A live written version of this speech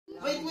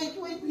Wait.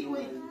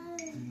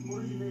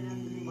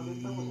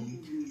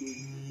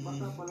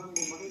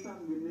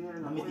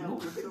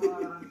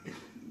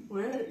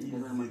 Where is it?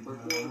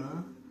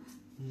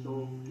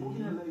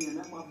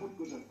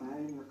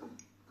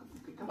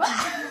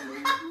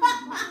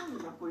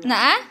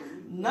 Na?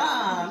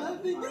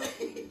 Nothing.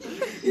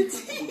 It's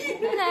here.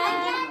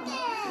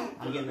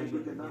 Again.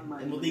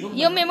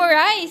 You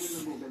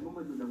memorize.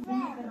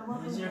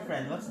 Who's your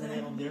friend? What's the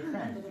name of your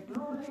friend?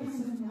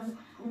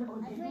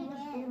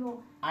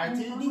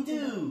 R2D2.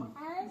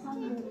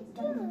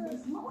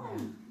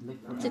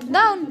 Sit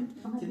down.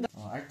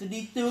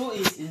 R2D2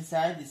 is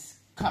inside this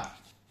cup.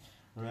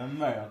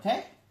 Remember,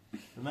 okay?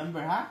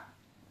 Remember, huh?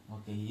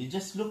 Okay, you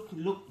just look.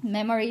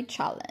 Memory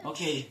challenge.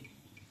 Okay,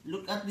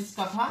 look at this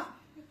cup, huh?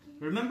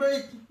 Remember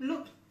it.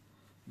 Look.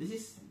 This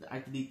is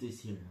R2D2 is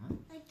here, huh?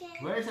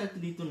 Okay. Where is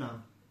R2D2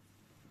 now?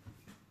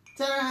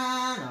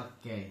 Ta-da!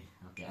 Okay,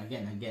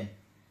 again.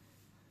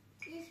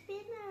 You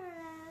spin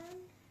around.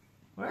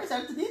 Where is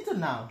R2D2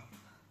 now?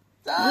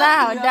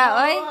 Loud,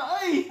 oy.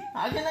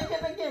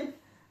 Again.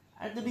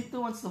 R2D2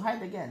 wants to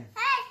hide again.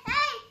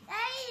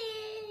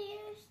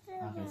 You're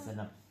still Okay, set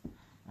up.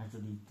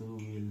 R2D2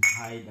 will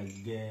hide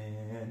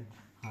again.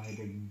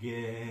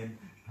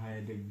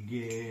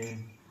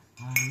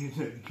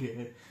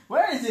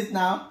 Where is it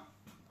now?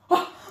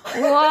 Wow.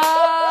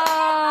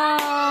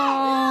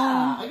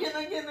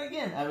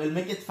 Again. I will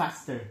make it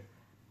faster.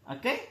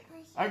 Okay?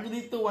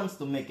 R2D2 wants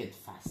to make it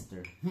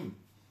faster.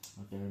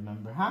 Okay,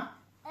 remember, huh?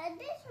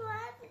 This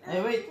one.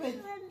 Hey, wait. This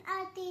one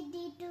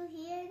R2D2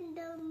 here and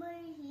number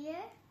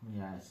here.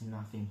 Yeah, it's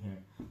nothing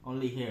here.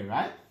 Only here,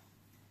 right?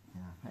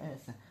 Yeah.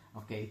 Yes.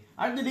 Okay.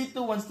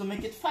 R2D2 wants to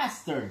make it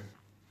faster.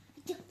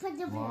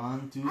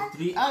 1, 2,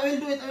 3. I will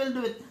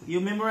do it.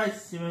 You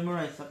memorize,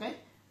 okay?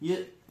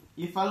 You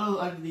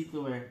follow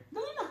R2D2 where?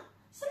 No.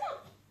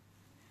 Stop.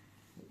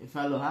 You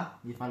follow, huh?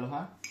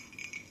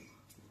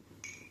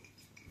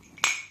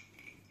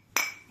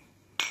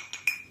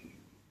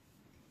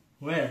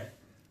 Where?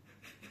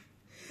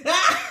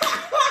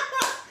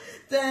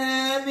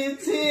 Damn,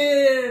 it's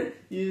here!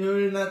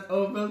 You're not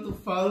able to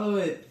follow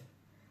it.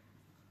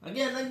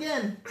 Again. 1.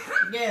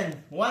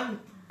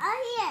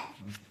 Here.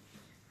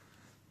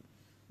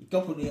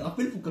 Ikaw po niya.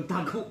 Apil po kang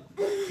tago.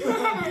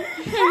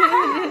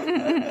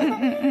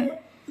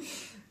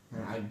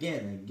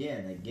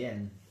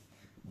 Again.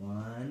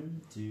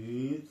 1,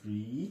 2,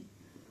 3.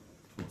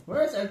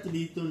 Where's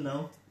R2D2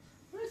 now?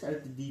 Where's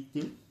R2D2?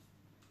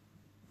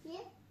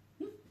 Here.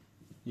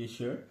 You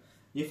sure?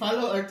 You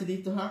follow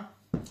R2D2, huh?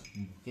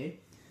 Okay.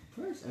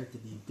 Where's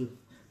R2D2?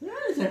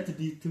 Where is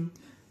R2D2?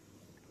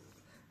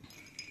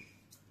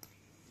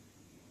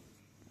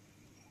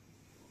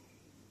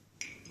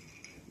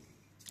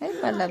 Ay,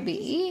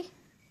 palabi.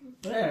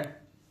 Where?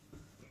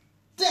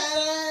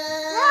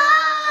 Ta-da!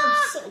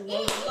 So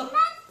good.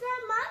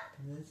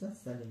 It's not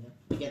standing up.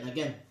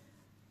 Again.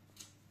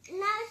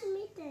 Now it's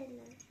me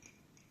turn.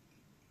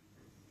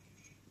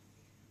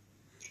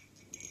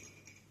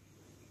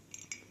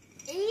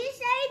 You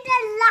say the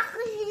lock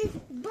his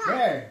butt.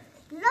 Where?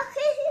 Look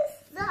at his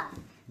butt.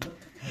 Look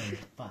at her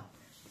butt.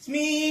 It's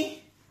me!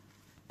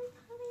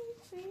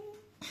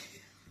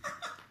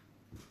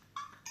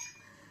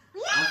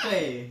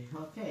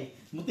 Okay.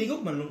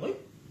 Mutigok man lang, oy.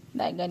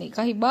 Dahil gani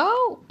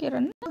kahibaw. Kira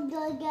na.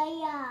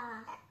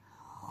 Gagaya.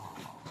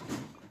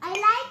 I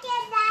like